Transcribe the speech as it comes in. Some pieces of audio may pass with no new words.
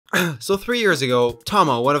So 3 years ago,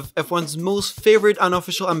 Tommo, one of F1's most favorite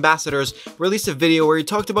unofficial ambassadors, released a video where he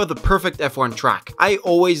talked about the perfect F1 track. I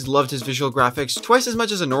always loved his visual graphics twice as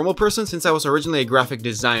much as a normal person since I was originally a graphic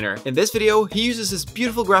designer. In this video, he uses his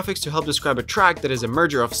beautiful graphics to help describe a track that is a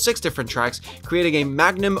merger of 6 different tracks, creating a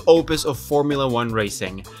magnum opus of Formula 1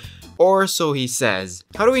 racing. Or so he says.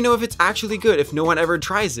 How do we know if it's actually good if no one ever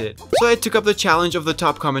tries it? So I took up the challenge of the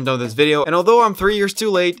top comment on this video, and although I'm 3 years too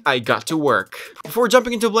late, I got to work. Before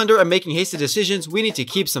jumping into Blender and making hasty decisions, we need to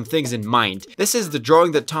keep some things in mind. This is the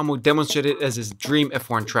drawing that Tommo demonstrated as his dream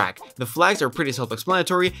F1 track. The flags are pretty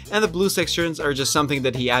self-explanatory, and the blue sections are just something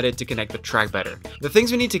that he added to connect the track better. The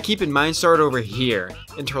things we need to keep in mind start over here.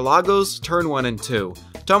 Interlagos, turn 1 and 2.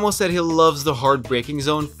 Tommo said he loves the hard braking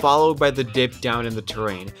zone followed by the dip down in the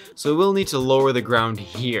terrain, so we'll need to lower the ground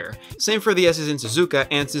here. Same for the S's in Suzuka,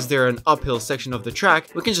 and since they're an uphill section of the track,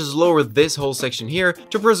 we can just lower this whole section here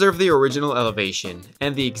to preserve the original elevation.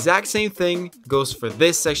 And the exact same thing goes for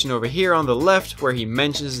this section over here on the left where he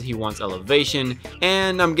mentions he wants elevation,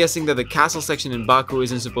 and I'm guessing that the castle section in Baku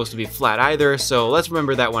isn't supposed to be flat either, so let's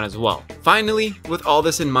remember that one as well. Finally, with all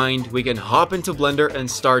this in mind, we can hop into Blender and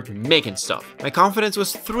start making stuff. My confidence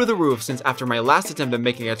was through the roof since after my last attempt at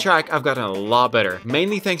making a track, I've gotten a lot better,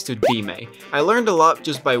 mainly thanks to Dime. I learned a lot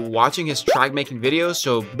just by watching his track making videos,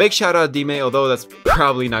 so big shout out Dime, although that's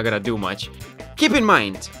probably not gonna do much. Keep in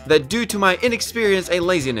mind that due to my inexperience and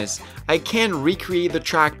laziness, I can't recreate the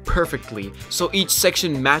track perfectly, so each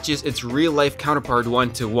section matches its real life counterpart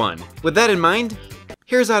 1-to-1. With that in mind,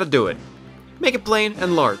 here's how to do it. Make it plain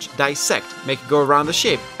and large, dissect, make it go around the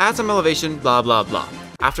shape, add some elevation, blah blah blah.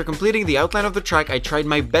 After completing the outline of the track, I tried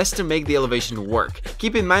my best to make the elevation work.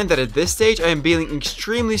 Keep in mind that at this stage, I am being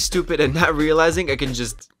extremely stupid and not realizing I can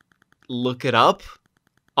just look it up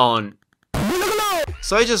on...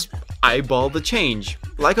 So I just eyeballed the change,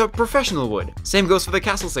 like a professional would. Same goes for the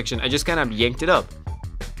castle section, I just kind of yanked it up.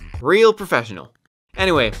 Real professional.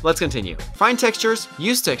 Anyway, let's continue. Find textures,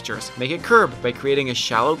 use textures, make it curb by creating a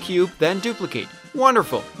shallow cube, then duplicate.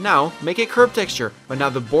 Wonderful! Now, make a curb texture, but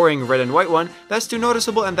not the boring red and white one, that's too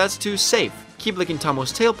noticeable and that's too safe. Keep licking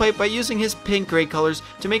Tommo's tailpipe by using his pink-gray colors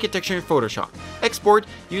to make a texture in Photoshop. Export,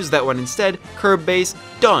 use that one instead, curb base,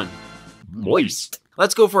 done! Moist!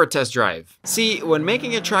 Let's go for a test drive. See, when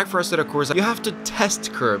making a track for a set of course, you have to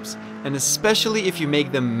test curbs, and especially if you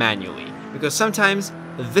make them manually, because sometimes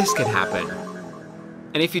this can happen.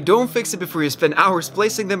 And if you don't fix it before you spend hours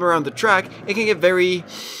placing them around the track, it can get very...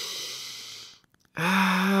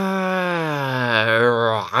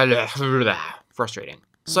 frustrating.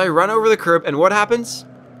 So I run over the curb and what happens?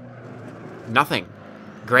 Nothing.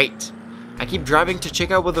 Great. I keep driving to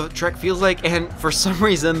check out what the track feels like, and for some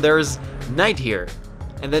reason there's night here,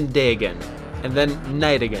 and then day again, and then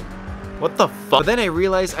night again. What the fuck? But then I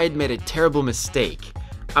realized I'd made a terrible mistake.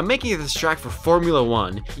 I'm making this track for Formula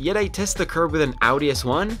 1, yet I test the curb with an Audi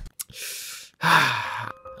S1?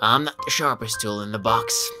 I'm not the sharpest tool in the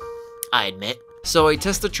box, I admit. So I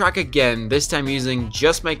test the track again, this time using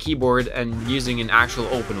just my keyboard and using an actual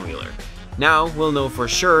open wheeler. Now we'll know for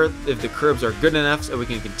sure if the curbs are good enough so we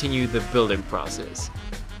can continue the building process.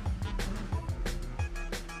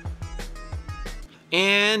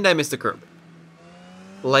 And I missed the curb.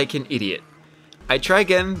 Like an idiot. I try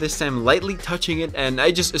again, this time lightly touching it, and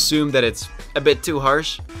I just assume that it's a bit too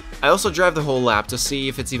harsh. I also drive the whole lap to see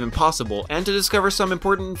if it's even possible, and to discover some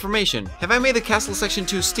important information. Have I made the castle section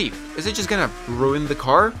too steep? Is it just gonna ruin the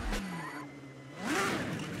car?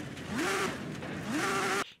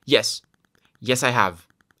 Yes. Yes, I have.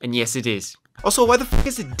 And yes, it is. Also, why the fuck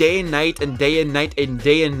is it day and night and day and night and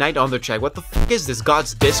day and night on the track? What the fuck is this,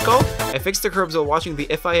 God's disco? I fixed the curbs while watching the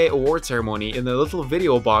FIA award ceremony in the little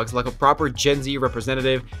video box like a proper Gen Z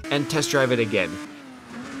representative and test drive it again.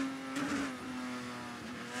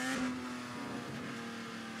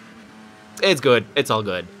 It's good, it's all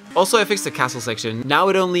good. Also, I fixed the castle section, now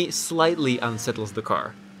it only slightly unsettles the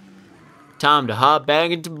car. Time to hop back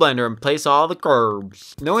into Blender and place all the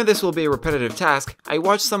curbs. Knowing this will be a repetitive task, I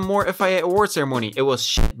watched some more FIA award ceremony, it was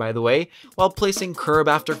shit by the way, while placing curb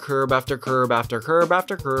after curb after curb after curb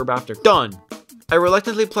after curb after done. I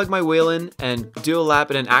reluctantly plug my wheel in and do a lap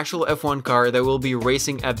in an actual F1 car that will be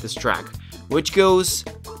racing at this track, which goes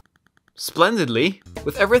splendidly.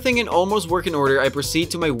 With everything in almost working order, I proceed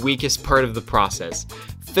to my weakest part of the process.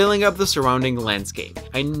 filling up the surrounding landscape.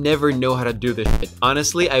 I never know how to do this shit.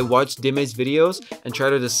 Honestly, I watch Dime's videos and try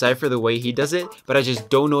to decipher the way he does it, but I just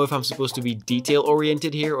don't know if I'm supposed to be detail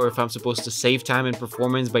oriented here or if I'm supposed to save time and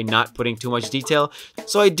performance by not putting too much detail.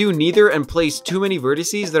 So I do neither and place too many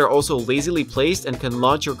vertices that are also lazily placed and can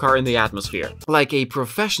launch your car in the atmosphere, like a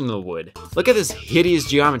professional would. Look at this hideous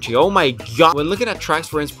geometry, oh my god! When looking at tracks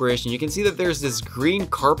for inspiration, you can see that there's this green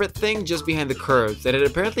carpet thing just behind the curves, and it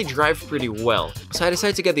apparently drives pretty well. So I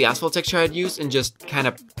decided to get the asphalt texture I'd used and just kind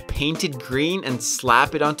of paint it green and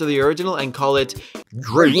slap it onto the original and call it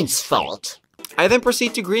Greensfalt. I then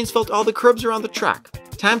proceed to greensfelt all the curbs around the track.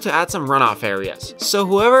 Time to add some runoff areas. So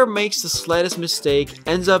whoever makes the slightest mistake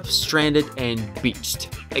ends up stranded and beached.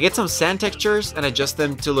 I get some sand textures and adjust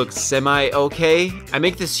them to look semi-okay. I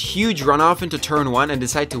make this huge runoff into turn 1 and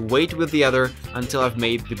decide to wait with the other until I've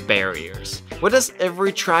made the barriers. What does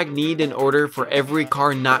every track need in order for every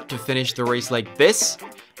car not to finish the race like this?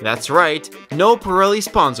 That's right, no Pirelli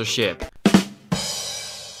sponsorship.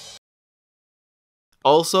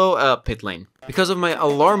 Also, pit lane. Because of my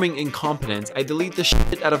alarming incompetence, I delete the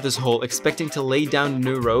shit out of this hole expecting to lay down a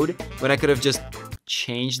new road when I could have just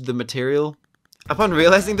changed the material. Upon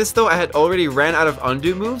realizing this though, I had already ran out of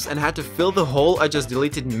undo moves and had to fill the hole I just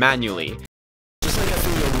deleted manually.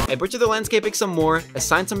 I butchered the landscaping some more,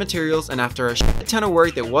 assigned some materials, and after a shit ton of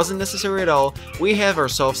work that wasn't necessary at all, we have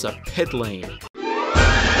ourselves a pit lane.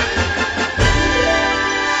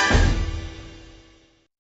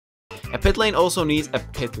 A pit lane also needs a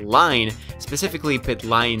pit line, specifically pit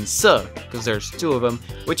lines, because there's 2 of them,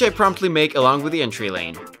 which I promptly make along with the entry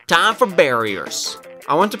lane. Time for barriers.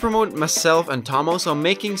 I want to promote myself and Tommo, so I'm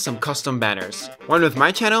making some custom banners. One with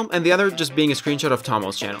my channel and the other just being a screenshot of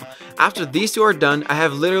Tommo's channel. After these 2 are done, I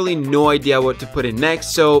have literally no idea what to put in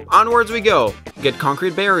next, so onwards we go. Get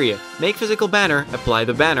concrete barrier, make physical banner, apply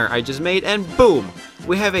the banner I just made, and boom!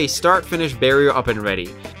 We have a start-finish barrier up and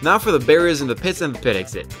ready. Now for the barriers in the pits and the pit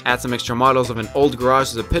exit. Add some extra models of an old garage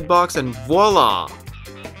as a pit box and voila!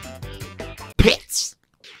 Pits!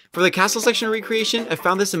 For the castle section recreation, I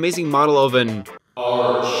found this amazing model of an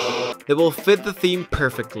arch that will fit the theme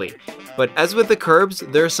perfectly. But as with the curbs,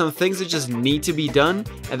 there are some things that just need to be done,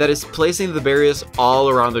 and that is placing the barriers all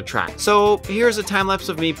around the track. So here's a time lapse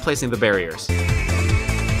of me placing the barriers.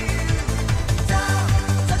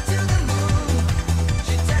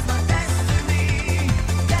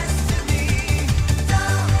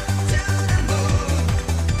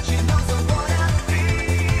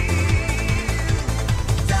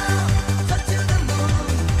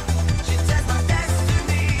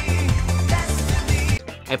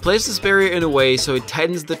 I place this barrier in a way so it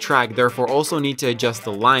tightens the track, therefore also need to adjust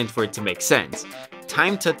the line for it to make sense.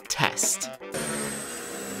 Time to test.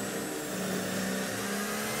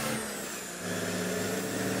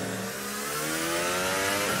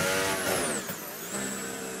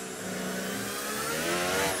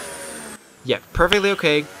 Yeah, perfectly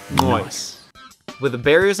okay. Nice. With the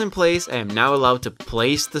barriers in place, I am now allowed to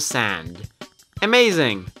place the sand.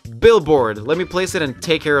 Amazing! Billboard, let me place it and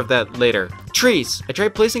take care of that later. Trees! I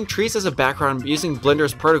tried placing trees as a background using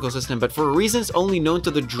Blender's particle system, but for reasons only known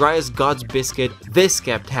to the driest god's biscuit, this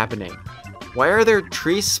kept happening. Why are there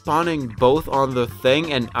trees spawning both on the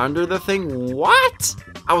thing and under the thing? What?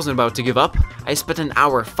 I wasn't about to give up. I spent an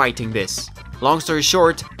hour fighting this. Long story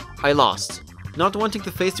short, I lost. Not wanting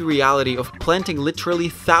to face the reality of planting literally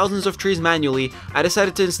thousands of trees manually, I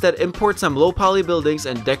decided to instead import some low poly buildings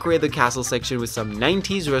and decorate the castle section with some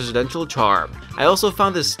 90s residential charm. I also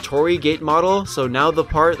found this Torii Gate model, so now the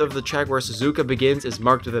part of the track where Suzuka begins is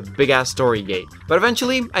marked with a big ass Torii Gate. But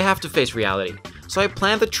eventually, I have to face reality. So I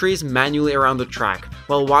plant the trees manually around the track,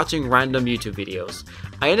 while watching random YouTube videos.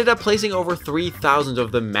 I ended up placing over 3,000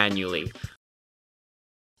 of them manually.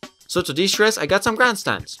 So to de-stress, I got some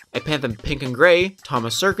grandstands. I paint them pink and gray,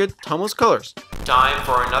 Tommo's circuit, Tommo's colors. Time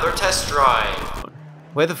for another test drive.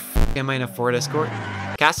 Why the f am I in a Ford Escort?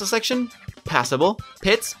 Castle section, passable.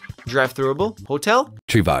 Pits, drive-throughable. Hotel,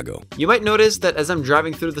 Trivago. You might notice that as I'm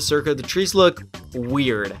driving through the circuit, the trees look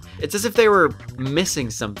weird. It's as if they were missing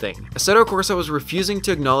something. Assetto Corsa was refusing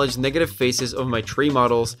to acknowledge negative faces of my tree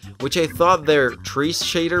models, which I thought their tree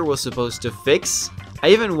shader was supposed to fix. I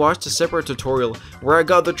even watched a separate tutorial where I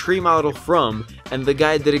got the tree model from, and the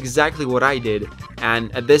guy did exactly what I did,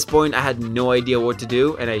 and at this point I had no idea what to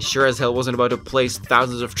do, and I sure as hell wasn't about to place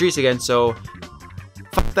thousands of trees again, so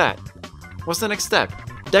fuck that. What's the next step?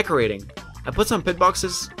 Decorating. I put some pit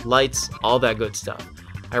boxes, lights, all that good stuff.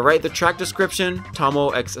 I write the track description,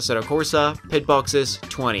 Tommo x Assetto Corsa, pit boxes,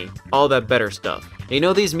 20, all that better stuff. You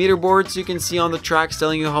know these meter boards you can see on the tracks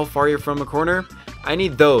telling you how far you're from a corner? I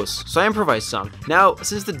need those, so I improvised some. Now,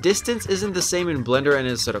 since the distance isn't the same in Blender and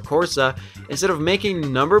Assetto Corsa, instead of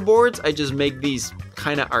making number boards, I just make these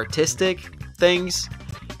kind of artistic things.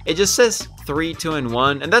 It just says 3, 2, and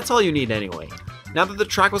 1, and that's all you need anyway. Now that the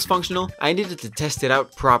track was functional, I needed to test it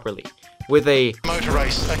out properly. With a motor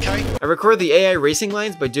race, okay? I record the AI racing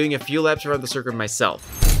lines by doing a few laps around the circuit myself.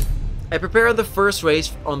 I prepared the first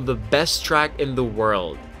race on the best track in the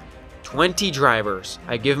world. 20 drivers.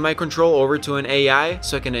 I give my control over to an AI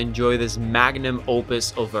so I can enjoy this magnum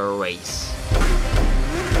opus of a race.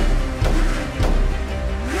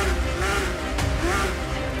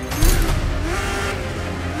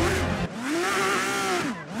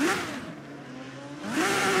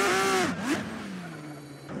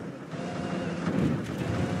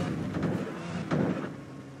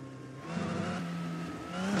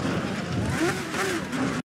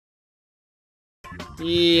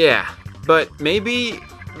 Yeah, but maybe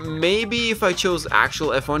if I chose actual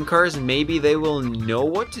F1 cars, maybe they will know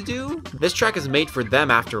what to do? This track is made for them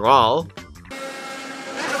after all.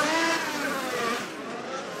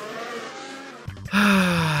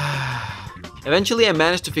 Eventually, I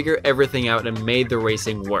managed to figure everything out and made the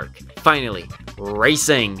racing work. Finally,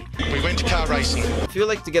 racing! We went to car racing. If you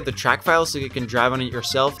like to get the track files so you can drive on it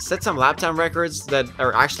yourself, set some lap time records that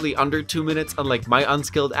are actually under 2 minutes, unlike my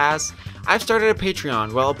unskilled ass, I've started a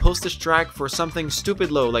Patreon where I'll post this track for something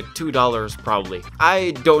stupid low, like $2 probably.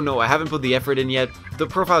 I don't know, I haven't put the effort in yet. The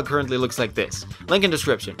profile currently looks like this. Link in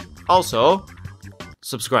description. Also,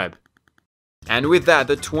 subscribe. And with that,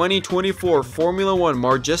 the 2024 Formula 1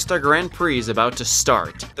 Margesta Grand Prix is about to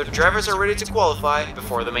start. The drivers are ready to qualify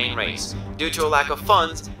before the main race. Due to a lack of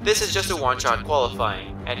funds, this is just a one-shot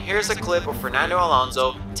qualifying. And here's a clip of Fernando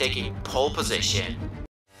Alonso taking pole position.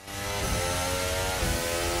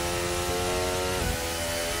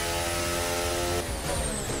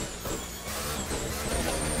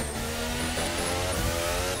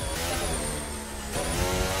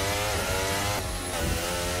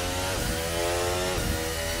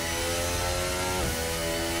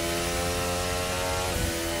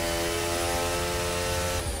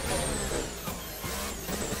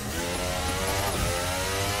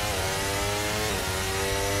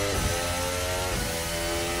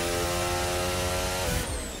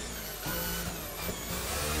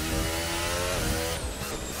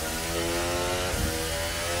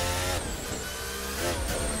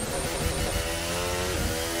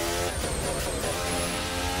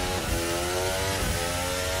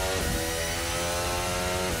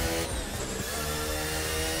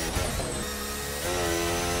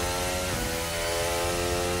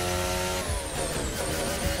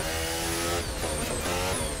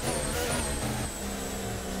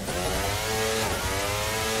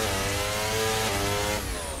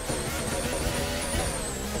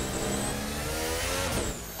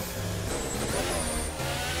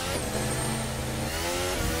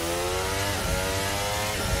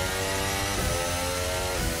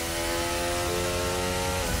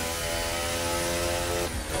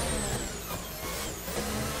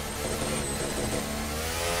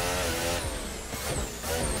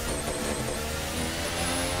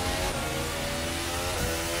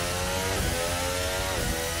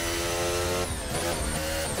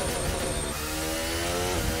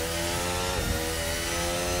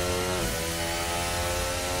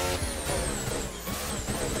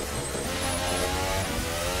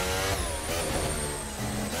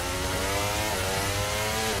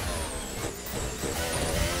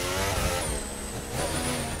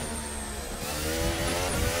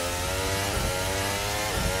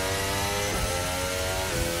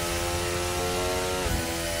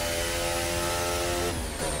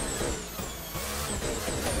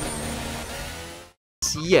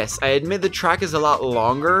 Yes, I admit the track is a lot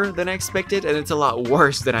longer than I expected, and it's a lot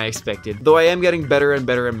worse than I expected, though I am getting better and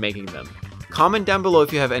better at making them. Comment down below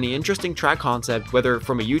if you have any interesting track concept, whether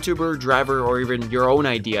from a YouTuber, driver, or even your own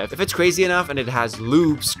idea. If it's crazy enough and it has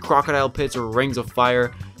loops, crocodile pits, or rings of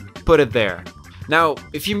fire, put it there. Now,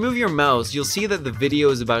 if you move your mouse, you'll see that the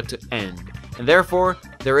video is about to end, and therefore,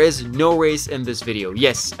 there is no race in this video.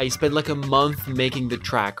 Yes, I spent like a month making the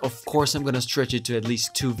track. Of course I'm gonna stretch it to at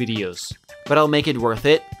least 2 videos. But I'll make it worth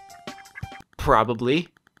it. Probably.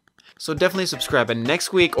 So definitely subscribe, and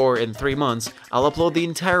next week or in 3 months, I'll upload the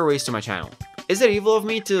entire race to my channel. Is it evil of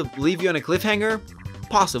me to leave you on a cliffhanger?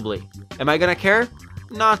 Possibly. Am I gonna care?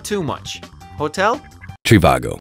 Not too much. Hotel? Trivago.